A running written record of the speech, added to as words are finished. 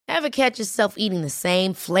Ever catch yourself eating the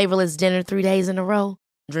same flavorless dinner 3 days in a row?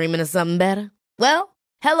 Dreaming of something better? Well,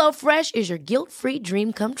 HelloFresh is your guilt-free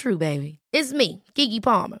dream come true, baby. It's me, Keke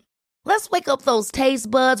Palmer. Let's wake up those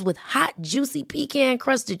taste buds with hot, juicy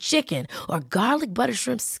pecan-crusted chicken or garlic butter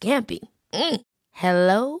shrimp scampi.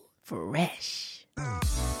 Hello Fresh.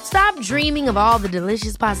 Stop dreaming of all the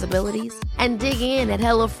delicious possibilities and dig in at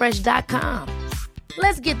HelloFresh.com.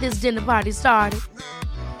 Let's get this dinner party started.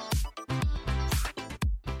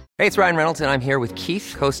 Hey, it's Ryan Reynolds, and I'm here with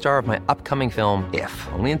Keith, co-star of my upcoming film, If,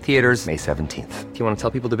 only in theaters May 17th. Do you want to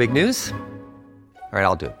tell people the big news? All right,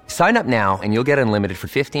 I'll do it. Sign up now and you'll get unlimited for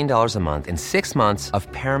 $15 a month and 6 months of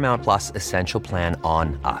Paramount Plus Essential Plan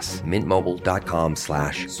on us.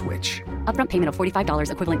 MintMobile.com/switch. Upfront payment of $45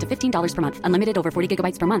 equivalent to $15 per month. Unlimited over 40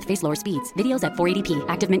 gigabytes per month. Face lower speeds. Videos at 480p.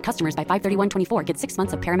 Active Mint customers by 531.24 get 6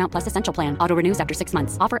 months of Paramount Plus Essential Plan. Auto renews after 6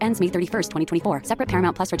 months. Offer ends May 31st, 2024. Separate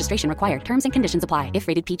Paramount Plus registration required. Terms and conditions apply if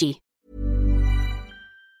rated PG.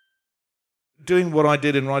 Doing what I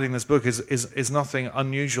did in writing this book is nothing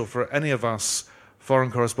unusual for any of us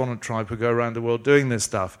foreign correspondent tribe who go around the world doing this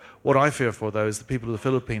stuff. What I fear for, though, is the people of the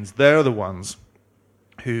Philippines. They're the ones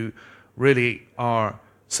who really are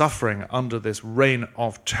suffering under this reign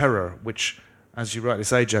of terror, which, as you rightly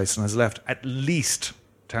say, Jason, has left at least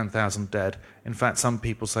 10,000 dead. In fact, some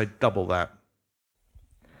people say double that.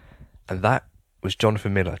 And that was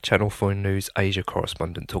Jonathan Miller, Channel 4 News Asia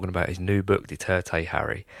correspondent, talking about his new book, Duterte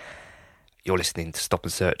Harry. You're listening to Stop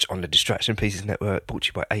and Search on the Distraction Pieces Network, brought to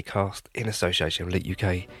you by Acast in association with Lit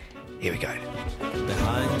UK. Here we go.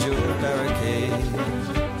 Behind your barricades.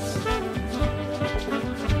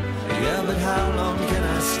 Yeah, but how long can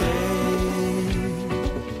I stay?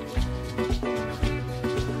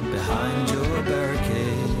 Behind your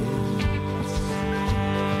barricades,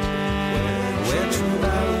 where true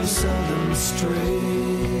values seldom stray.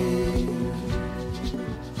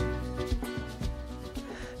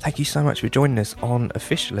 Thank you so much for joining us on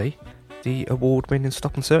officially the award-winning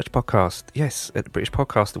Stop and Search podcast. Yes, at the British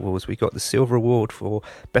Podcast Awards, we got the Silver Award for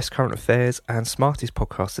Best Current Affairs and Smartest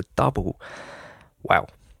Podcast, a double. Wow,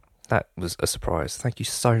 that was a surprise. Thank you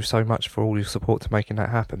so much for all your support to making that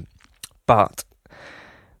happen. But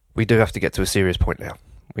we do have to get to a serious point now.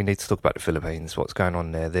 We need to talk about the Philippines, what's going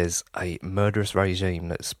on there. There's a murderous regime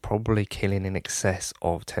that's probably killing in excess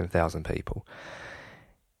of 10,000 people.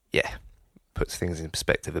 Yeah. Puts things in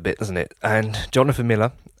perspective a bit, doesn't it? And Jonathan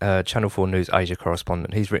Miller, Channel 4 News Asia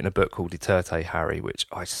correspondent, he's written a book called Duterte Harry, which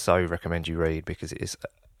I so recommend you read because it is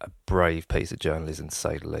a brave piece of journalism, to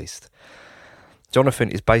say the least.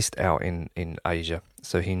 Jonathan is based out in Asia,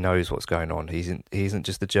 so he knows what's going on. He isn't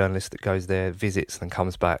just a journalist that goes there, visits, and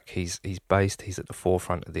comes back. He's at the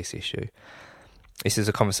forefront of this issue. This is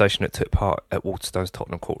a conversation that took part at Waterstones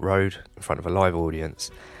Tottenham Court Road in front of a live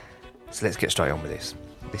audience. So let's get straight on with this.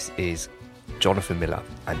 This is Jonathan Miller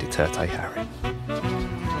and Duterte Harry.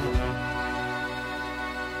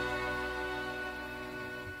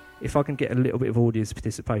 If I can get a little bit of audience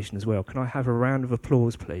participation as well, can I have a round of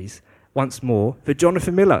applause, please, once more for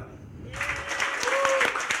Jonathan Miller?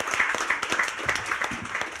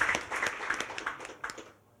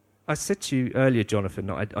 I said to you earlier, Jonathan,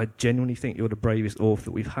 that I genuinely think you're the bravest author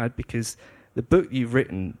that we've had, because the book you've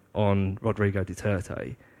written on Rodrigo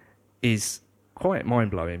Duterte is quite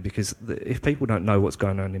mind-blowing, because if people don't know what's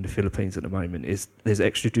going on in the Philippines at the moment, there's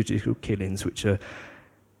extrajudicial killings which are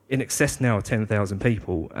in excess now of 10,000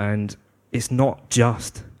 people, and it's not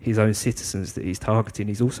just his own citizens that he's targeting,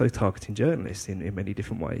 he's also targeting journalists in many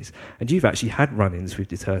different ways. And you've actually had run-ins with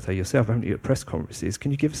Duterte yourself, haven't you, at press conferences? Can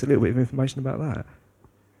you give us a little bit of information about that?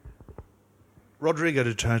 Rodrigo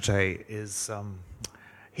Duterte is...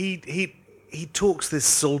 he talks this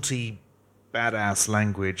salty, badass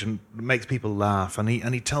language and makes people laugh, and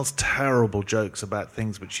he tells terrible jokes about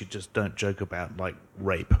things which you just don't joke about, like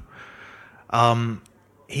rape.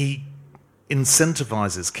 He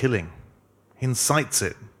incentivizes killing. He incites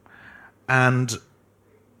it. And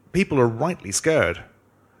people are rightly scared.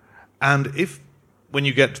 And if, when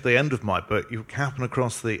you get to the end of my book, you happen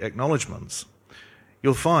across the acknowledgements,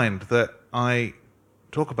 you'll find that I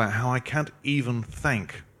talk about how I can't even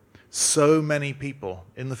thank so many people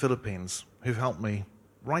in the Philippines who've helped me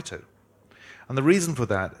write it. And the reason for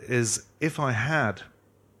that is, if I had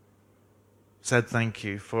said thank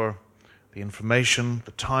you for the information,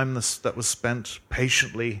 the time that was spent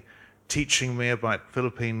patiently teaching me about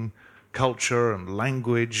Philippine culture and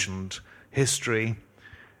language and history,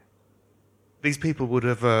 these people would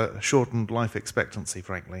have a shortened life expectancy,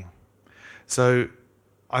 frankly. So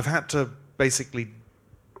I've had to basically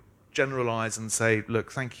generalize and say,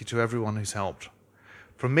 look, thank you to everyone who's helped.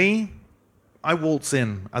 For me, I waltz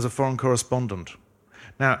in as a foreign correspondent,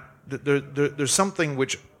 Now, there's something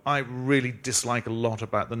which I really dislike a lot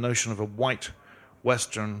about the notion of a white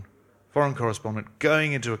Western foreign correspondent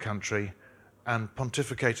going into a country and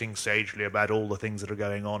pontificating sagely about all the things that are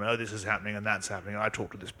going on. Oh, this is happening and that's happening. I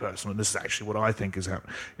talked to this person and this is actually what I think is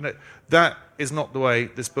happening. That is not the way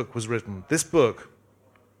this book was written. This book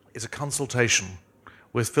is a consultation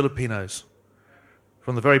with Filipinos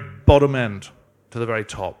from the very bottom end to the very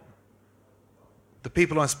top. The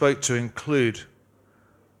people I spoke to include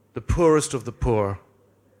the poorest of the poor,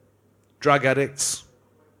 drug addicts,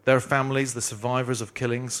 their families, the survivors of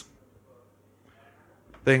killings.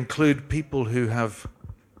 They include people who have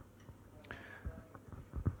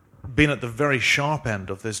been at the very sharp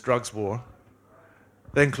end of this drugs war.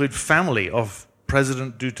 They include family of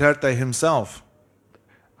President Duterte himself.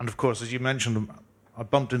 And of course, as you mentioned, I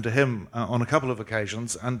bumped into him on a couple of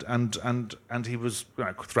occasions, and he was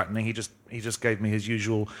threatening. He just gave me his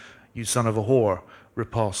usual "you son of a whore"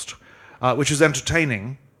 riposte, which is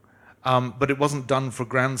entertaining, but it wasn't done for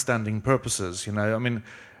grandstanding purposes. I mean,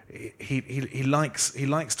 he likes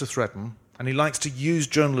to threaten, and he likes to use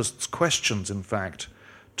journalists' questions, in fact,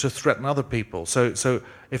 to threaten other people. So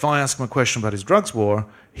if I ask him a question about his drugs war,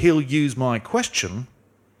 he'll use my question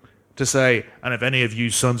to say, and if any of you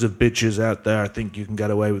sons of bitches out there think you can get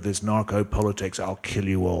away with this narco politics, I'll kill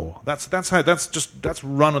you all. That's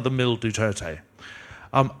run of the mill Duterte.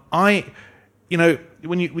 When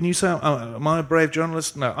you say, am I a brave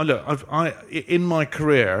journalist? No, look, in my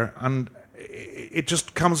career, and it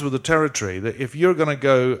just comes with the territory that if you're going to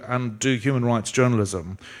go and do human rights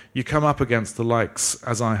journalism, you come up against the likes,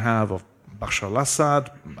 as I have, of Bashar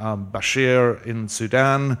al-Assad, Bashir in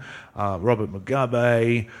Sudan, Robert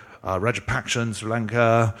Mugabe, Rajapaksa in Sri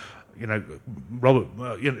Lanka. Robert.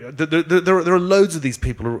 There are loads of these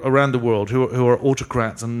people around the world who are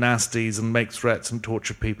autocrats and nasties and make threats and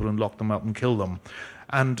torture people and lock them up and kill them,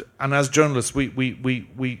 and as journalists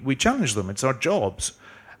we challenge them. It's our jobs,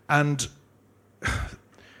 and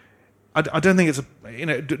I don't think it's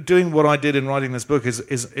doing what I did in writing this book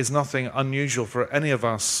is nothing unusual for any of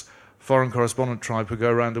us foreign correspondent tribe who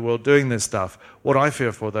go around the world doing this stuff. What I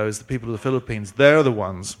fear for, though, is the people of the Philippines. They're the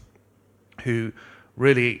ones who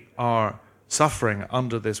really are suffering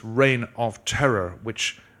under this reign of terror,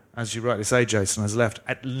 which, as you rightly say, Jason, has left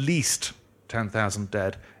at least 10,000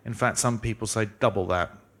 dead. In fact, some people say double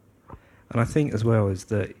that. And I think as well is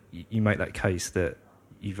that you make that case that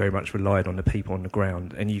you very much relied on the people on the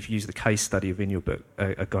ground, and you've used the case study of in your book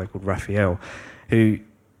a guy called Raphael, who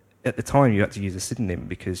at the time you had to use a pseudonym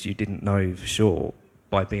because you didn't know for sure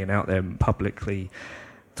by being out there publicly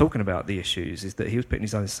talking about the issues is that he was putting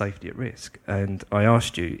his own safety at risk. And I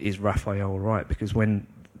asked you, is Raphael right? Because what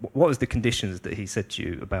was the conditions that he said to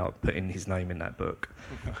you about putting his name in that book?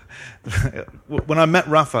 When I met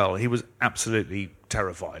Raphael, he was absolutely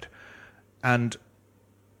terrified. And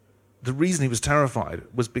the reason he was terrified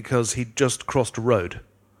was because he'd just crossed a road.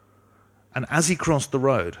 And as he crossed the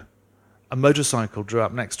road, a motorcycle drew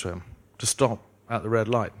up next to him to stop at the red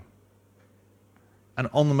light. And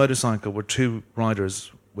on the motorcycle were two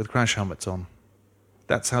riders with crash helmets on.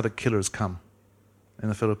 That's how the killers come in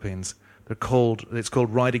the Philippines. It's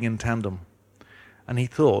called riding in tandem. And he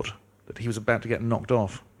thought that he was about to get knocked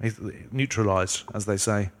off, neutralized, as they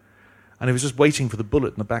say. And he was just waiting for the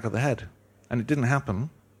bullet in the back of the head. And it didn't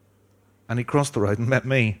happen. And he crossed the road and met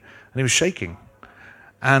me. And he was shaking.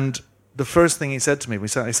 And the first thing he said to me, I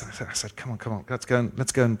said, come on, let's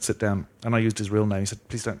go and sit down. And I used his real name. He said,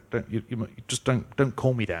 please don't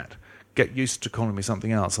call me that. Get used to calling me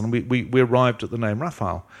something else. And we arrived at the name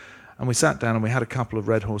Raphael. And we sat down and we had a couple of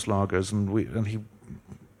Red Horse lagers, and he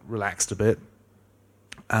relaxed a bit.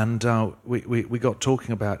 And we got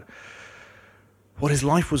talking about what his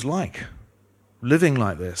life was like, living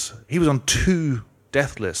like this. He was on 2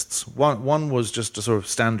 death lists. One was just a sort of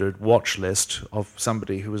standard watch list of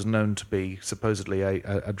somebody who was known to be supposedly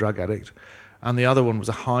a drug addict, and the other one was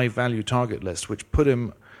a high-value target list, which put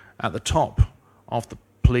him at the top of the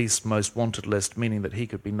police most wanted list, meaning that he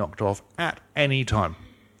could be knocked off at any time.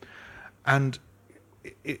 And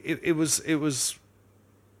it was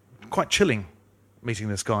quite chilling meeting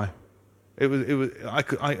this guy.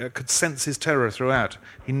 I could sense his terror throughout.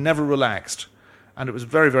 He never relaxed. And it was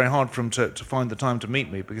very, very hard for him to find the time to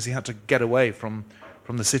meet me because he had to get away from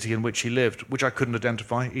the city in which he lived, which I couldn't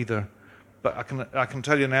identify either. But I can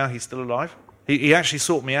tell you now he's still alive. He actually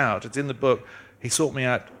sought me out. It's in the book. He sought me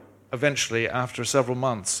out eventually after several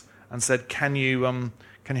months and said, "Can you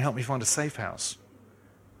help me find a safe house?"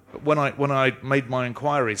 But when I made my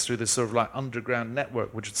inquiries through this sort of like underground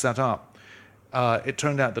network which had set up, it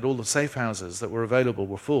turned out that all the safe houses that were available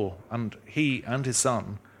were full, and he and his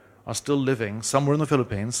son are still living somewhere in the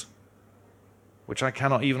Philippines, which I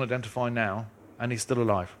cannot even identify now, and he's still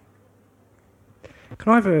alive.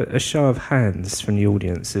 Can I have a show of hands from the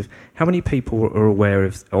audience of how many people are aware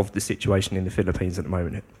of the situation in the Philippines at the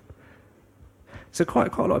moment? So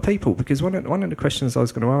quite a lot of people, because one of the questions I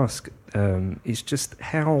was going to ask is just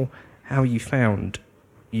how you found.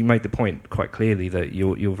 You made the point quite clearly that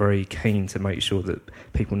you're very keen to make sure that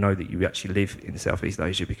people know that you actually live in Southeast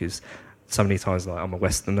Asia, because so many times, like, I'm a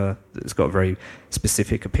Westerner that's got a very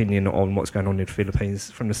specific opinion on what's going on in the Philippines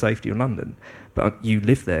from the safety of London. But you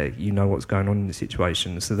live there, you know what's going on in the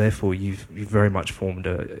situation, so therefore you've very much formed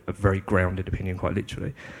a very grounded opinion, quite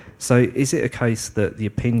literally. So is it a case that the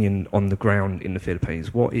opinion on the ground in the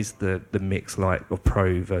Philippines, what is the mix like of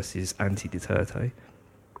pro versus anti-Duterte?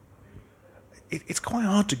 It's quite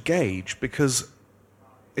hard to gauge because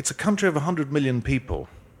it's a country of 100 million people.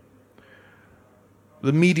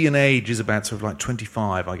 The median age is about sort of like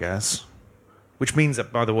 25, I guess, which means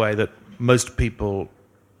that, by the way, that most people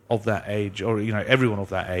of that age, or everyone of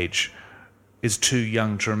that age, is too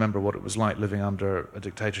young to remember what it was like living under a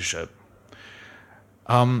dictatorship.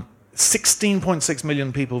 16.6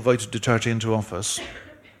 million people voted Duterte into office,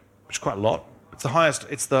 which is quite a lot. It's the highest.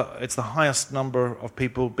 It's the highest number of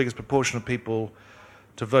people, biggest proportion of people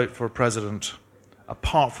to vote for a president,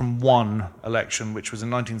 apart from one election, which was in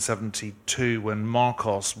 1972 when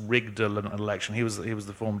Marcos rigged an election. He was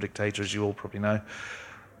the former dictator, as you all probably know,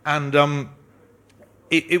 and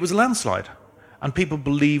it was a landslide, and people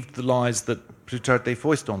believed the lies that Duterte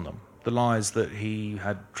foisted on them. The lies that he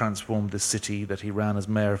had transformed this city that he ran as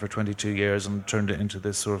mayor for 22 years and turned it into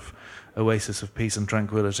this sort of oasis of peace and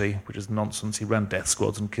tranquility, which is nonsense. He ran death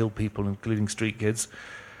squads and killed people, including street kids.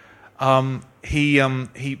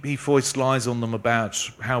 He foisted lies on them about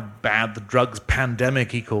how bad the drugs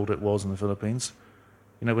pandemic, he called it, was in the Philippines.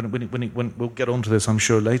 When we'll get onto this, I'm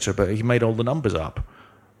sure, later, but he made all the numbers up.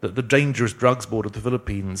 The Dangerous Drugs Board of the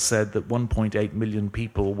Philippines said that 1.8 million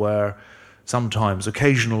people were sometimes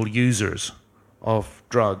occasional users of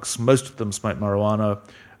drugs. Most of them smoked marijuana.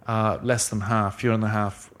 Less than half, fewer than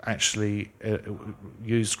half, actually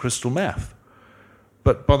used crystal meth.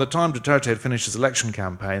 But by the time Duterte had finished his election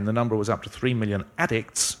campaign, the number was up to 3 million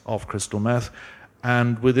addicts of crystal meth,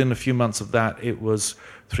 and within a few months of that, it was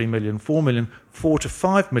 3 million, 4 million, 4 to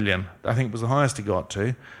 5 million, I think was the highest he got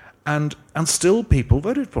to, and still people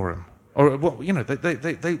voted for him. Or,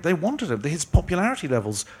 they wanted him. His popularity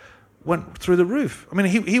levels went through the roof. I mean,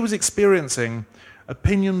 he was experiencing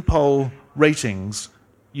opinion poll ratings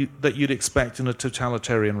that you'd expect in a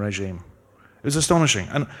totalitarian regime. It was astonishing.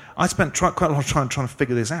 And I spent quite a lot of time trying to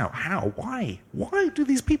figure this out. How? Why? Why do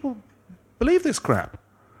these people believe this crap?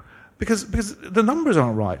 Because the numbers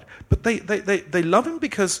aren't right. But they love him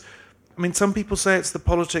because, I mean, some people say it's the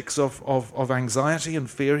politics of anxiety and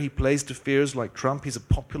fear. He plays to fears like Trump. He's a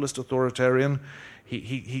populist authoritarian.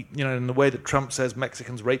 He in the way that Trump says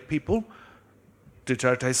Mexicans rape people,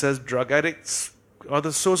 Duterte says drug addicts are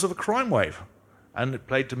the source of a crime wave. And it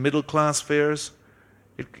played to middle-class fears.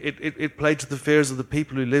 It played to the fears of the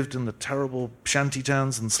people who lived in the terrible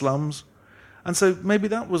shantytowns and slums. And so maybe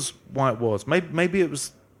that was why it was. Maybe it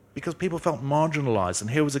was because people felt marginalized,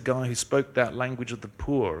 and here was a guy who spoke that language of the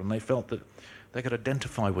poor, and they felt that they could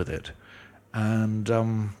identify with it. And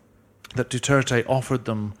that Duterte offered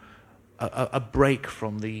them a break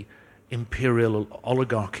from the imperial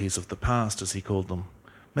oligarchies of the past, as he called them.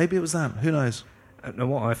 Maybe it was that. Who knows?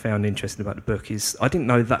 And what I found interesting about the book is I didn't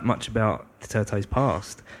know that much about Duterte's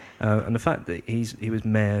past, and the fact that he was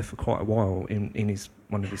mayor for quite a while in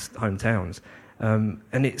one of his hometowns, and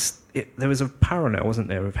there was a parallel, wasn't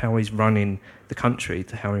there, of how he's running the country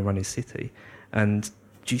to how he ran his city. And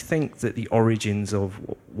do you think that the origins of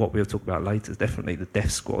what we'll talk about later, definitely the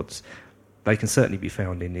death squads, they can certainly be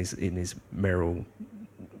found in his mayoral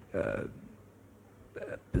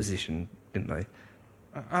position, didn't they?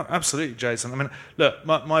 Absolutely, Jason. I mean, look,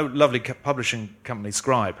 my lovely publishing company,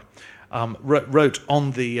 Scribe, wrote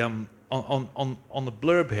on the on the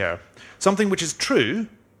blurb here something which is true,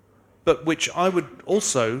 but which I would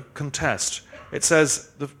also contest. It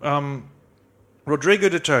says Rodrigo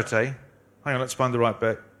Duterte. Hang on, let's find the right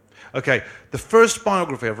bit. Okay, the first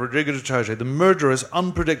biography of Rodrigo Duterte, the murderous,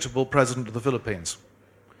 unpredictable president of the Philippines.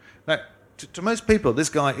 Now, to most people, this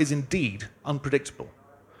guy is indeed unpredictable.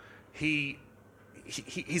 He's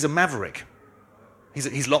a maverick.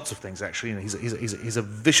 He's lots of things, actually. He's a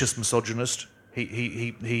vicious misogynist.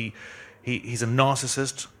 He's a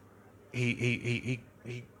narcissist. He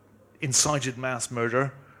incited mass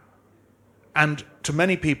murder. And to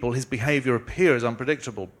many people, his behavior appears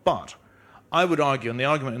unpredictable. But I would argue, and the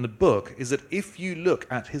argument in the book, is that if you look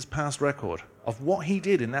at his past record, of what he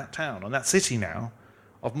did in that town, and that city now,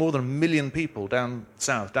 of more than 1 million people down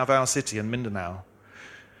south, Davao City and Mindanao,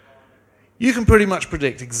 you can pretty much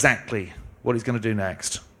predict exactly what he's going to do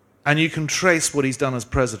next. And you can trace what he's done as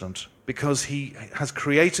president, because he has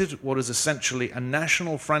created what is essentially a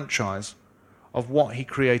national franchise of what he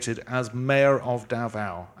created as mayor of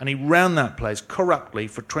Davao. And he ran that place corruptly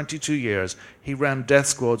for 22 years. He ran death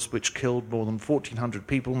squads which killed more than 1,400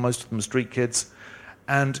 people, most of them street kids.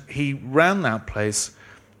 And he ran that place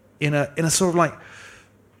in a sort of like,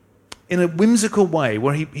 in a whimsical way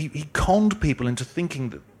where he conned people into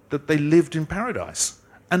thinking that they lived in paradise.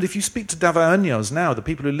 And if you speak to Davaoeños now, the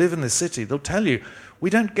people who live in this city, they'll tell you, we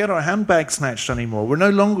don't get our handbags snatched anymore. We're no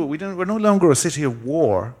longer a city of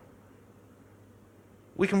war.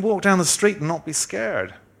 We can walk down the street and not be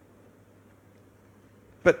scared.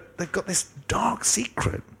 But they've got this dark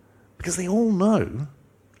secret, because they all know,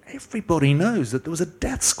 everybody knows, that there was a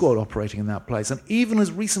death squad operating in that place. And even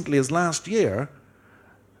as recently as last year,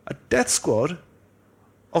 a death squad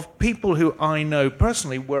of people who I know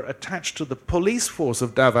personally were attached to the police force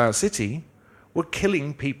of Davao City were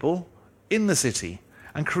killing people in the city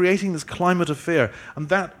and creating this climate of fear. And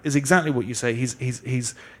that is exactly what you say.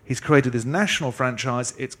 He's created this national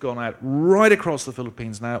franchise. It's gone out right across the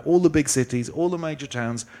Philippines now, all the big cities, all the major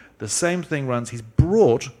towns. The same thing runs. He's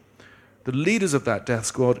brought the leaders of that death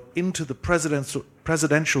squad into the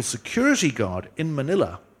presidential security guard in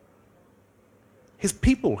Manila. His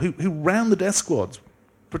people who ran the death squads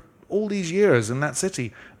for all these years in that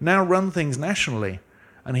city now run things nationally,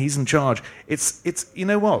 and he's in charge. It's you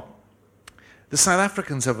know what? The South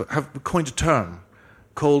Africans have coined a term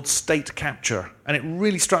called state capture, and it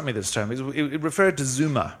really struck me, this term. It referred to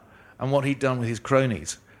Zuma and what he'd done with his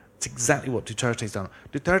cronies. It's exactly what Duterte's done.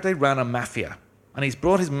 Duterte ran a mafia, and he's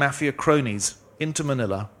brought his mafia cronies into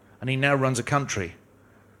Manila, and he now runs a country.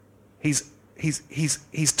 He's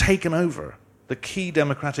taken over the key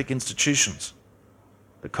democratic institutions.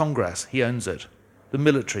 The Congress, he owns it. The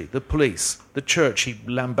military, the police, the church, he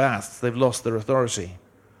lambasts. They've lost their authority.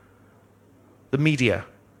 The media,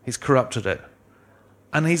 he's corrupted it.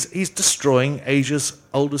 And he's destroying Asia's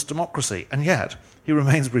oldest democracy. And yet, he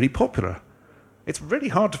remains really popular. It's really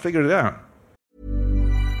hard to figure it out.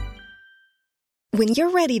 When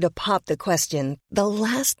you're ready to pop the question, the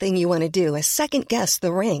last thing you want to do is second-guess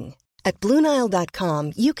the ring. At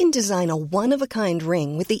BlueNile.com, you can design a one-of-a-kind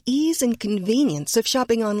ring with the ease and convenience of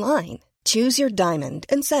shopping online. Choose your diamond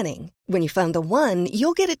and setting. When you find the one,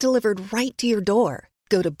 you'll get it delivered right to your door.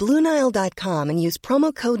 Go to BlueNile.com and use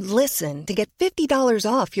promo code LISTEN to get $50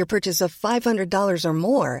 off your purchase of $500 or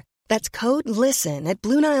more. That's code LISTEN at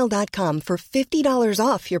BlueNile.com for $50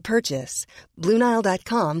 off your purchase.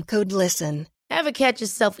 BlueNile.com, code LISTEN. Ever catch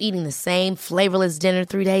yourself eating the same flavorless dinner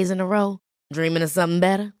 3 days in a row? Dreaming of something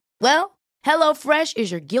better? Well, HelloFresh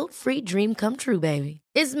is your guilt-free dream come true, baby.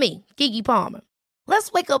 It's me, Keke Palmer.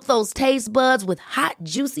 Let's wake up those taste buds with hot,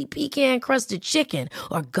 juicy pecan-crusted chicken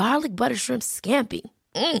or garlic butter shrimp scampi.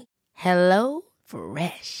 Hello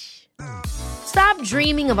Fresh. Stop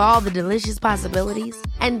dreaming of all the delicious possibilities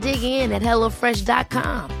and dig in at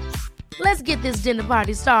HelloFresh.com. Let's get this dinner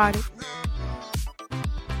party started.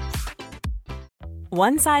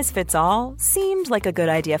 One size fits all seemed like a good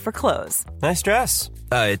idea for clothes. Nice dress.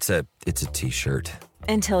 It's a t-shirt.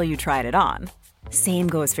 Until you tried it on. Same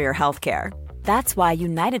goes for your healthcare. That's why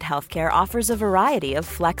United Healthcare offers a variety of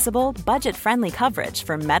flexible, budget-friendly coverage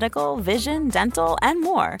for medical, vision, dental, and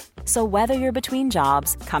more. So whether you're between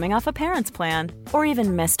jobs, coming off a parent's plan, or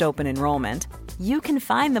even missed open enrollment, you can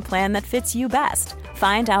find the plan that fits you best.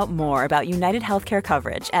 Find out more about United Healthcare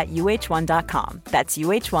coverage at UH1.com. That's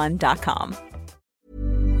UH1.com.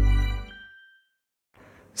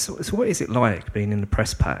 So what is it like being in the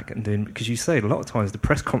press pack and doing, because you say a lot of times the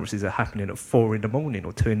press conferences are happening at 4 a.m.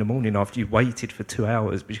 or 2 a.m. after you waited for 2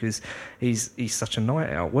 hours because he's such a night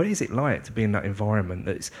out. What is it like to be in that environment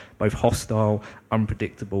that's both hostile,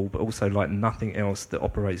 unpredictable, but also like nothing else that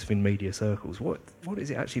operates within media circles? What is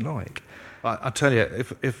it actually like? I tell you,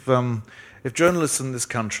 if journalists in this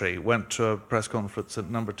country went to a press conference at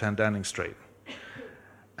number 10 Downing Street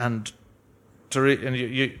and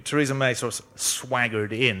Theresa May sort of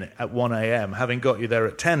swaggered in at 1 a.m., having got you there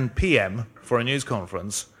at 10 p.m. for a news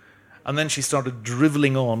conference, and then she started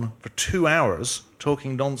drivelling on for 2 hours,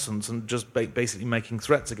 talking nonsense and just basically making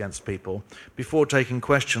threats against people, before taking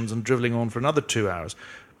questions and drivelling on for another 2 hours.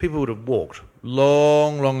 People would have walked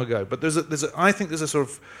long ago. But I think there's a sort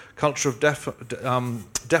of culture of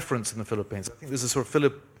deference in the Philippines. I think there's a sort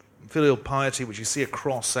of filial piety which you see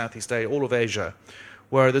across Southeast Asia, all of Asia,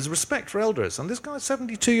 where there's respect for elders. And this guy's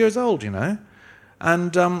 72 years old, you know.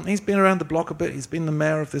 And he's been around the block a bit. He's been the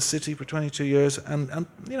mayor of this city for 22 years, and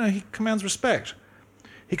he commands respect.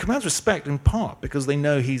 He commands respect in part because they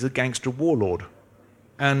know he's a gangster warlord,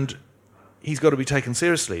 and he's got to be taken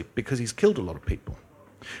seriously because he's killed a lot of people.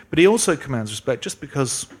 But he also commands respect just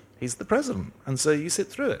because he's the president, and so you sit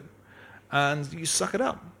through it and you suck it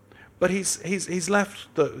up. But he's left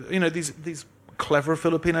these clever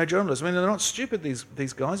Filipino journalists. I mean, they're not stupid,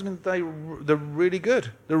 these guys. I mean, they're really good.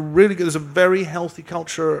 They're really good. There's a very healthy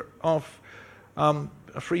culture of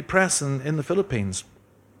a free press in the Philippines.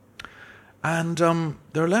 And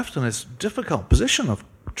they're left in this difficult position of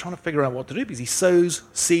trying to figure out what to do because he sows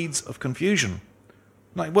seeds of confusion.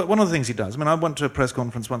 Like one of the things he does, I mean, I went to a press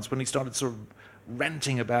conference once when he started sort of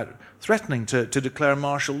ranting about threatening to declare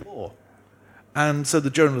martial law. And so the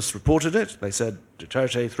journalists reported it. They said,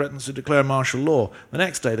 Duterte threatens to declare martial law. The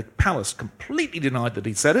next day, the palace completely denied that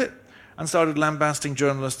he'd said it and started lambasting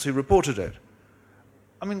journalists who reported it.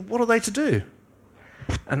 I mean, what are they to do?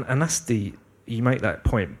 And that's you make that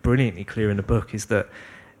point brilliantly clear in the book, is that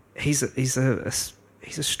he's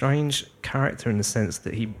a strange character in the sense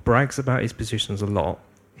that he brags about his positions a lot.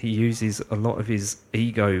 He uses a lot of his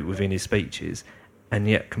ego within his speeches, and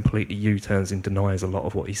yet completely U-turns and denies a lot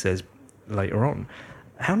of what he says later on.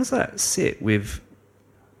 How does that sit with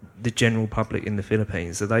the general public in the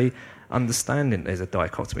Philippines? Are they understanding there's a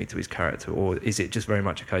dichotomy to his character, or is it just very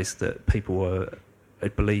much a case that people are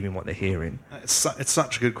believing what they're hearing? It's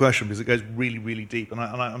such a good question because it goes really, really deep, and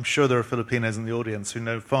I'm sure there are Filipinos in the audience who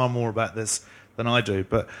know far more about this than I do,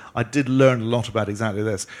 but I did learn a lot about exactly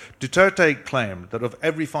this. Duterte claimed that of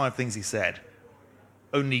every 5 things he said,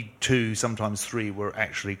 only 2, sometimes 3 were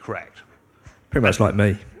actually correct. Pretty much like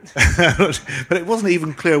me. But it wasn't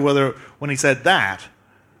even clear whether, when he said that,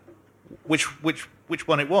 which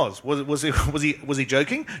one it was. Was he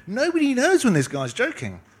joking? Nobody knows when this guy's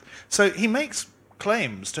joking. So he makes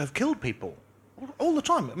claims to have killed people all the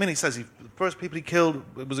time. I mean, he says the first people he killed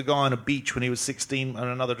was a guy on a beach when he was 16. On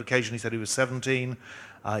another occasion, he said he was 17.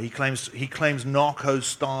 He claims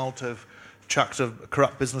narco-style to have chucked a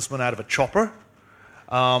corrupt businessman out of a chopper.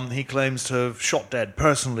 He claims to have shot dead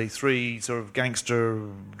personally 3 sort of gangster,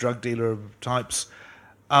 drug dealer types.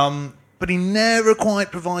 But he never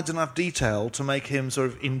quite provides enough detail to make him sort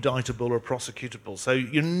of indictable or prosecutable. So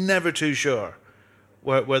you're never too sure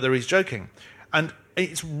whether he's joking. And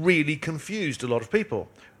it's really confused a lot of people.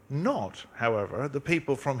 Not, however, the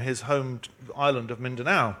people from his home island of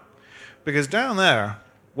Mindanao. Because down there,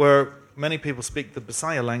 where many people speak the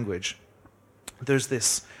Bisaya language, there's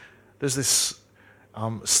this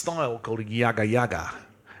style called yaga yaga.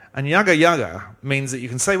 And yaga yaga means that you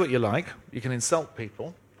can say what you like, you can insult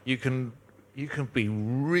people, you can be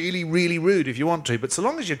really, really rude if you want to, but so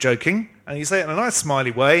long as you're joking and you say it in a nice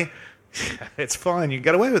smiley way, it's fine, you can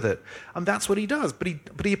get away with it. And that's what he does. But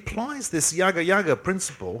he applies this yaga yaga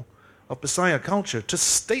principle of Bisaya culture to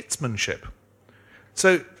statesmanship.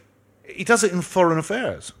 So he does it in foreign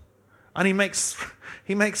affairs. And he makes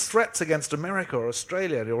threats against America or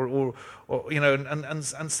Australia or and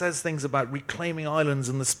says things about reclaiming islands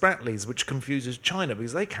in the Spratlys, which confuses China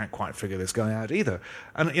because they can't quite figure this guy out either.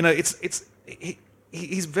 And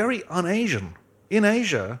he's very un-Asian. In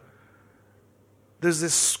Asia, there's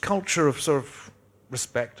this culture of sort of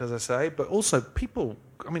respect, as I say, but also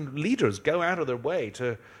leaders go out of their way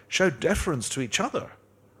to show deference to each other.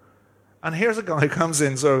 And here's a guy who comes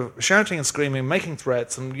in sort of shouting and screaming, making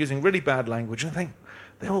threats and using really bad language, and I think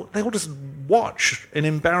they all just watch in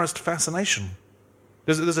embarrassed fascination.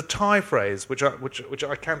 There's a Thai phrase, which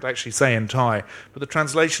I can't actually say in Thai, but the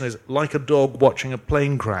translation is like a dog watching a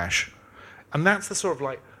plane crash. And that's the sort of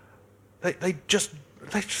like, they just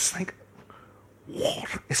think, what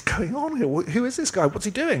is going on here? Who is this guy? What's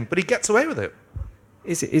he doing? But he gets away with it.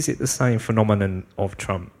 Is it the same phenomenon of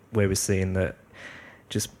Trump, where we're seeing that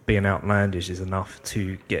just being outlandish is enough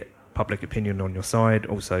to get public opinion on your side?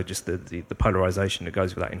 Also, just the polarisation that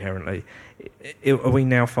goes with that inherently. Are we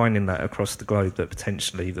now finding that across the globe, that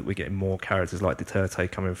potentially that we're getting more characters like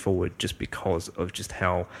Duterte coming forward just because of just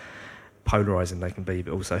how polarising they can be,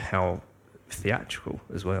 but also how theatrical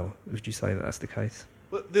as well? Would you say that that's the case?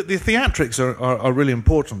 Well, the theatrics are really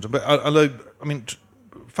important. But although, I mean,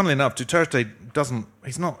 funnily enough, Duterte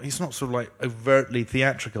he's not sort of like overtly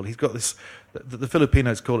theatrical. He's got this, the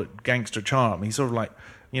Filipinos call it gangster charm. He's sort of like,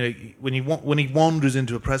 when he wanders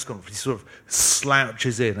into a press conference, he sort of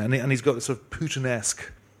slouches in, and he's got this sort of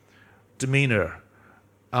Putin-esque demeanour,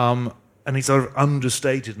 and he's sort of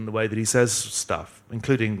understated in the way that he says stuff,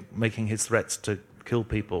 including making his threats to kill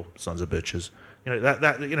people, sons of bitches.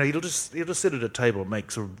 He'll just sit at a table and make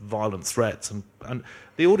sort of violent threats, and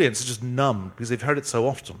the audience is just numb because they've heard it so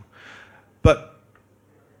often. But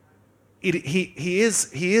he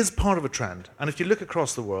is part of a trend, and if you look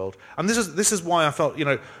across the world, and this is why I felt,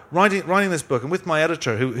 writing this book, and with my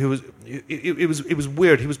editor, who was it was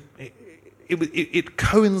weird. It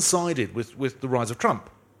coincided with the rise of Trump.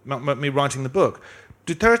 Me writing the book,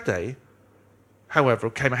 Duterte, however,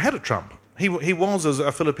 came ahead of Trump. He was, as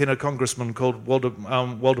a Filipino congressman called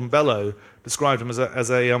Weldon Bello described him, as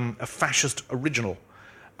a fascist original,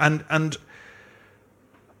 and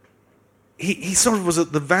he sort of was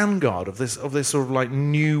at the vanguard of this sort of like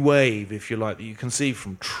new wave, if you like, that you can see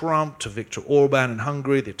from Trump to Viktor Orban in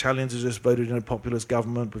Hungary. The Italians have just voted in a populist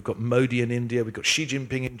government. We've got Modi in India. We've got Xi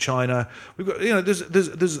Jinping in China. We've got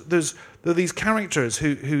there are these characters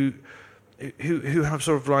who have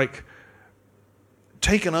sort of like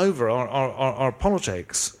taken over our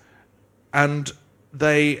politics, and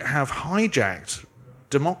they have hijacked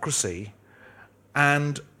democracy.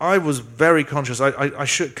 And I was very conscious. I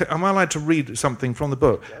should. Am I allowed to read something from the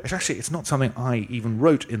book? It's not something I even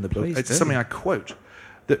wrote in the book. Please it's do. something I quote.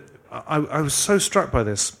 That I was so struck by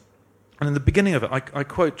this. And in the beginning of it, I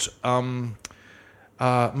quote Margaret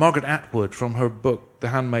Atwood from her book *The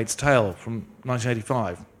Handmaid's Tale* from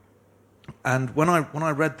 1985. And when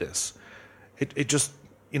I read this, it just,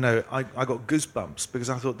 I got goosebumps, because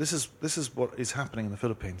I thought this is what is happening in the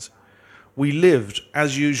Philippines. We lived,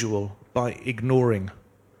 as usual, by ignoring.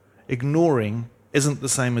 Ignoring isn't the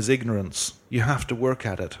same as ignorance. You have to work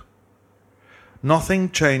at it. Nothing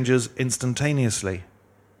changes instantaneously.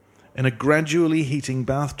 In a gradually heating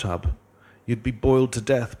bathtub, you'd be boiled to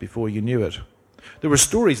death before you knew it. There were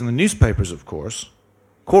stories in the newspapers, of course,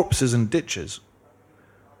 corpses in ditches.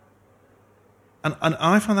 And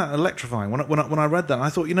I found that electrifying. When I read that, I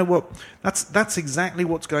thought, you know what, that's exactly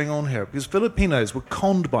what's going on here. Because Filipinos were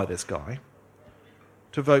conned by this guy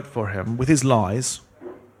to vote for him with his lies.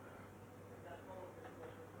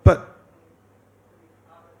 But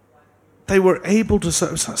they were able to...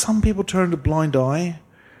 Some people turned a blind eye.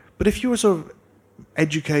 But if you were sort of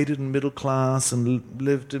educated and middle class and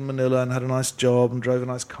lived in Manila and had a nice job and drove a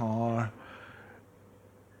nice car,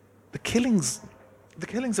 the killings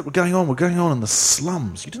that were going on in the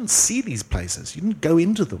slums. You didn't see these places. You didn't go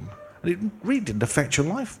into them. And it really didn't affect your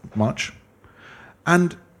life much.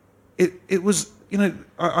 And it was,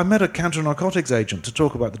 I met a counter-narcotics agent to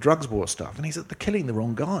talk about the drugs war stuff, and he said they're killing the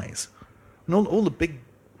wrong guys. And all the big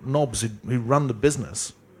knobs who run the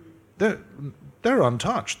business, they're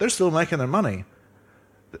untouched. They're still making their money.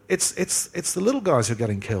 It's the little guys who are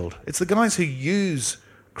getting killed. It's the guys who use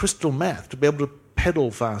crystal meth to be able to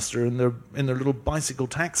pedal faster in their little bicycle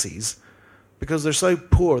taxis, because they're so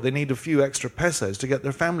poor they need a few extra pesos to get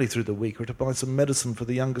their family through the week or to buy some medicine for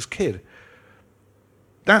the youngest kid.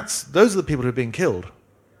 Those are the people who are being killed.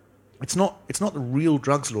 It's not the real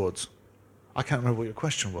drugs lords. I can't remember what your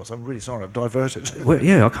question was. I'm really sorry. I've diverted. Well,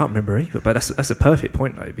 yeah, I can't remember either. But that's a perfect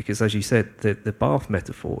point, though, because as you said, the bath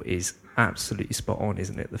metaphor is absolutely spot on,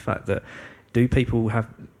 isn't it? The fact that, do people have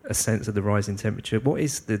a sense of the rising temperature? What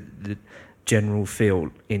is the general feel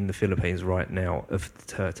in the Philippines right now of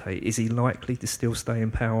Duterte? Is he likely to still stay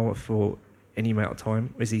in power for any amount of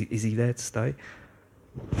time? Is he there to stay?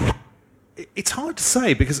 It's hard to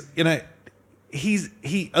say, because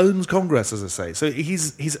he owns Congress, as I say. So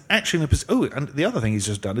he's actually in a position. Oh, and the other thing he's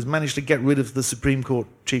just done is managed to get rid of the Supreme Court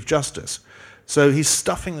Chief Justice. So he's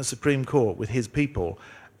stuffing the Supreme Court with his people,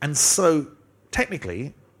 and so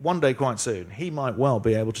technically, one day quite soon, he might well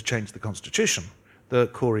be able to change the Constitution. The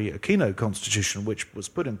Cory Aquino Constitution, which was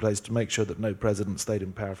put in place to make sure that no president stayed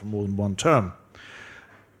in power for more than one term.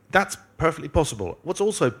 That's perfectly possible. What's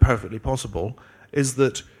also perfectly possible is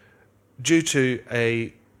that, due to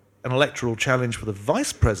an electoral challenge for the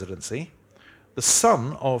vice presidency, the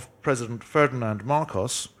son of President Ferdinand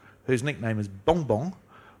Marcos, whose nickname is Bongbong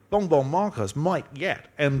Marcos, might yet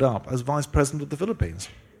end up as vice president of the Philippines.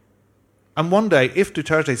 And one day, if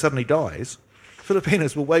Duterte suddenly dies,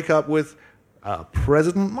 Filipinos will wake up with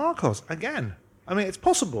President Marcos again. I mean, it's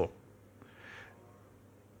possible.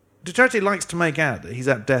 Duterte likes to make out that he's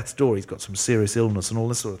at death's door. He's got some serious illness and all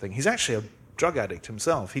this sort of thing. He's actually a drug addict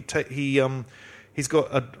himself. He's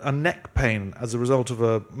got a neck pain as a result of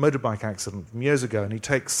a motorbike accident from years ago, and he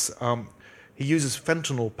uses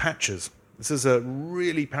fentanyl patches. This is a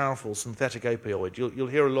really powerful synthetic opioid. You'll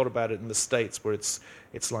hear a lot about it in the States, where it's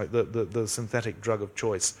like the synthetic drug of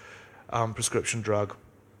choice, prescription drug.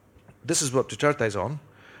 This is what Duterte's on,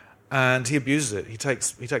 and he abuses it. He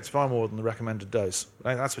takes far more than the recommended dose.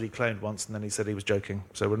 That's what he claimed once, and then he said he was joking,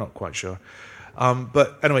 so we're not quite sure.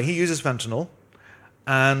 But anyway, he uses fentanyl,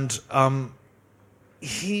 and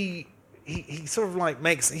he sort of like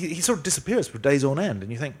he sort of disappears for days on end,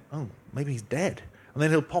 and you think, oh, maybe he's dead. and then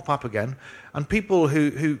he'll pop up again. And people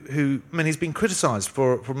who I mean, he's been criticised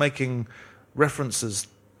for making references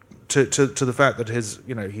to the fact that he's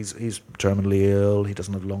terminally ill, he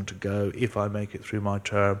doesn't have long to go, if I make it through my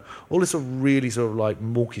term, all this sort of really sort of like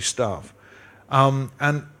mawkish stuff.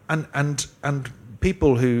 And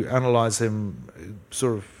people who analyse him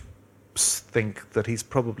sort of think that he's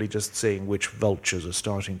probably just seeing which vultures are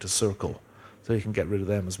starting to circle, so he can get rid of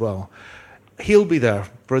them as well. He'll be there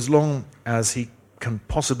for as long as he can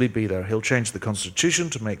possibly be there. He'll change the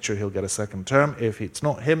constitution to make sure he'll get a second term. If it's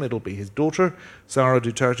not him, it'll be his daughter, Sara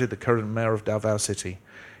Duterte, the current mayor of Davao City.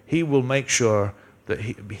 He will make sure that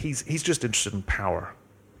he's just interested in power.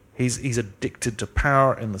 He's addicted to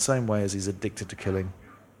power in the same way as he's addicted to killing.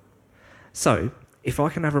 So, if I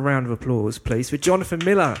can have a round of applause, please, for Jonathan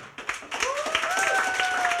Miller.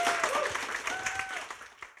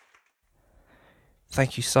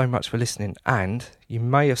 Thank you so much for listening, and you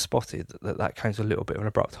may have spotted that came to a little bit of an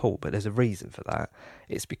abrupt halt, but there's a reason for that.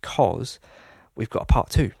 It's because we've got a part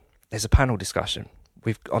 2. There's a panel discussion.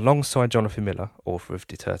 Alongside Jonathan Miller, author of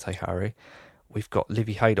Duterte Harry, we've got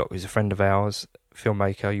Livy Haydock, who's a friend of ours,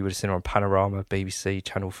 filmmaker. You would have seen her on Panorama, BBC,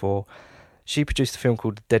 Channel 4. She produced a film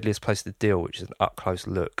called The Deadliest Place to Deal, which is an up-close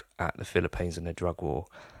look at the Philippines and their drug war.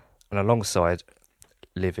 And alongside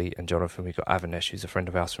Livy and Jonathan, we've got Avanesh, who's a friend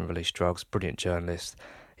of ours from Release Drugs, brilliant journalist.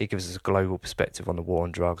 He gives us a global perspective on the war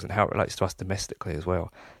on drugs and how it relates to us domestically as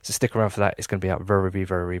well. So stick around for that. It's going to be out very,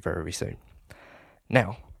 very, very soon.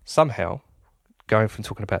 Now, somehow, going from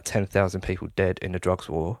talking about 10,000 people dead in the drugs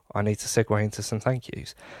war, I need to segue into some thank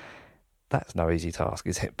yous. That's no easy task,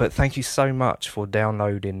 is it? But thank you so much for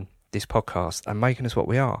downloading this podcast and making us what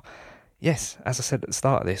we are. Yes, as I said at the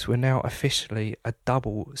start of this, we're now officially a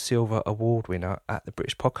double silver award winner at the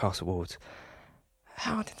British Podcast Awards.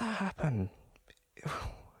 How did that happen?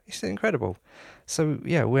 It's incredible. So,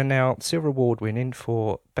 yeah, we're now silver award winning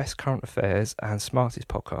for Best Current Affairs and Smartest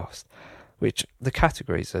Podcast, which the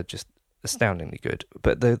categories are just astoundingly good.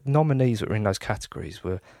 But the nominees that were in those categories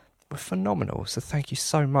were phenomenal. So thank you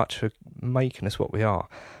so much for making us what we are.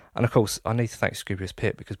 And of course, I need to thank Scroobius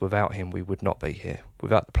Pip, because without him, we would not be here.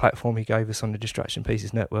 Without the platform he gave us on the Distraction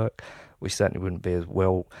Pieces Network, we certainly wouldn't be as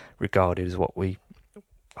well regarded as what we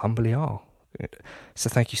humbly are. So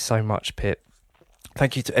thank you so much, Pip.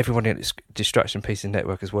 Thank you to everyone at the Distraction Pieces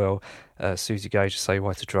Network as well. Susie Gage, Say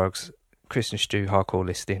Why to Drugs, Chris and Stu, Hardcore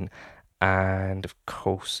Listing, and of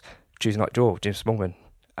course, Tuesday Night Jaw, Jim Smallman.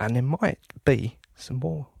 And there might be some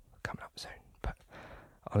more coming up soon, but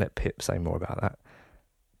I'll let Pip say more about that.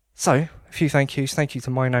 So, a few thank yous. Thank you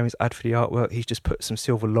to My Name is Ad for the artwork. He's just put some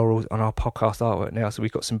silver laurels on our podcast artwork now, so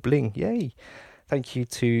we've got some bling. Yay! Thank you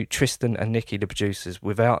to Tristan and Nikki, the producers.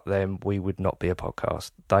 Without them, we would not be a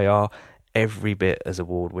podcast. They are every bit as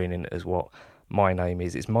award-winning as what My Name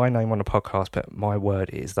is. It's my name on the podcast, but my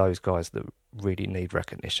word is those guys that really need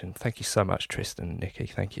recognition. Thank you so much, Tristan and Nikki.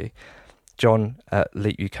 Thank you. John at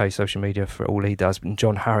Leap UK social media for all he does, and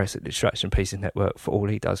John Harris at Distraction Pieces Network for all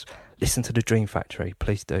he does. Listen to the Dream Factory,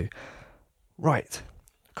 please do. Right,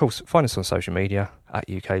 of course, find us on social media at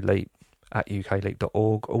UK Leap, at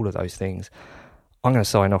ukleap.org, all of those things. I'm going to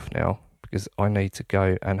sign off now because I need to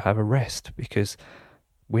go and have a rest, because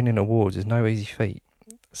winning awards is no easy feat.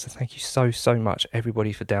 So thank you so much,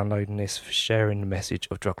 everybody, for downloading this, for sharing the message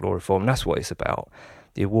of drug law reform. And that's what it's about.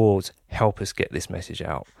 The awards help us get this message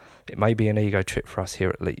out. It may be an ego trip for us here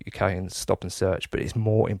at Leap UK and Stop and Search, but it's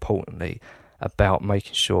more importantly about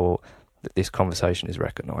making sure that this conversation is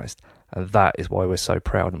recognised. And that is why we're so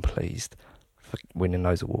proud and pleased for winning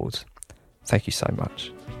those awards. Thank you so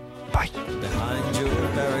much. Bye. Behind your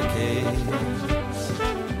barricades.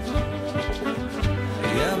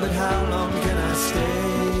 Yeah, but how long can I stay?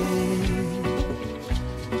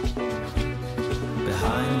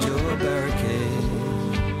 Behind your barricades.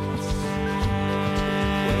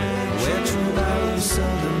 Where true arrows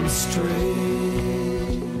seldom stray.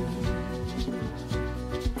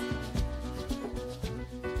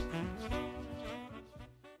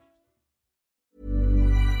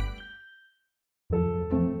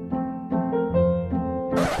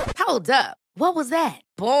 Hold up. What was that?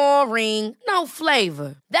 Boring. No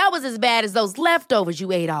flavor. That was as bad as those leftovers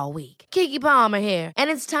you ate all week. Keke Palmer here,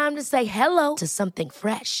 and it's time to say hello to something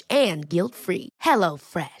fresh and guilt-free. Hello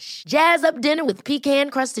Fresh. Jazz up dinner with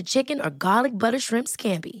pecan-crusted chicken or garlic butter shrimp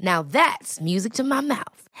scampi. Now that's music to my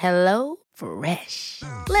mouth. Hello Fresh.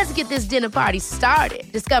 Let's get this dinner party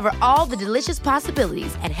started. Discover all the delicious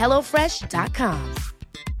possibilities at HelloFresh.com.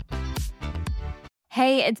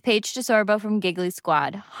 Hey, it's Paige DeSorbo from Giggly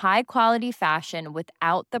Squad. High quality fashion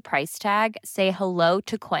without the price tag. Say hello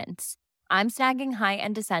to Quince. I'm snagging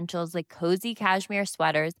high-end essentials like cozy cashmere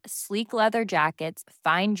sweaters, sleek leather jackets,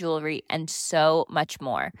 fine jewelry, and so much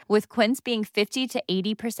more. With Quince being 50 to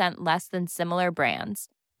 80% less than similar brands.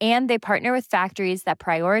 And they partner with factories that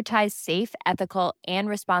prioritize safe, ethical, and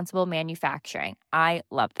responsible manufacturing. I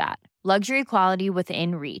love that. Luxury quality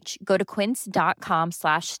within reach. Go to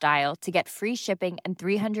quince.com/style to get free shipping and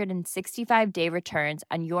 365-day returns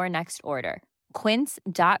on your next order.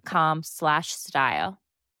 Quince.com/style.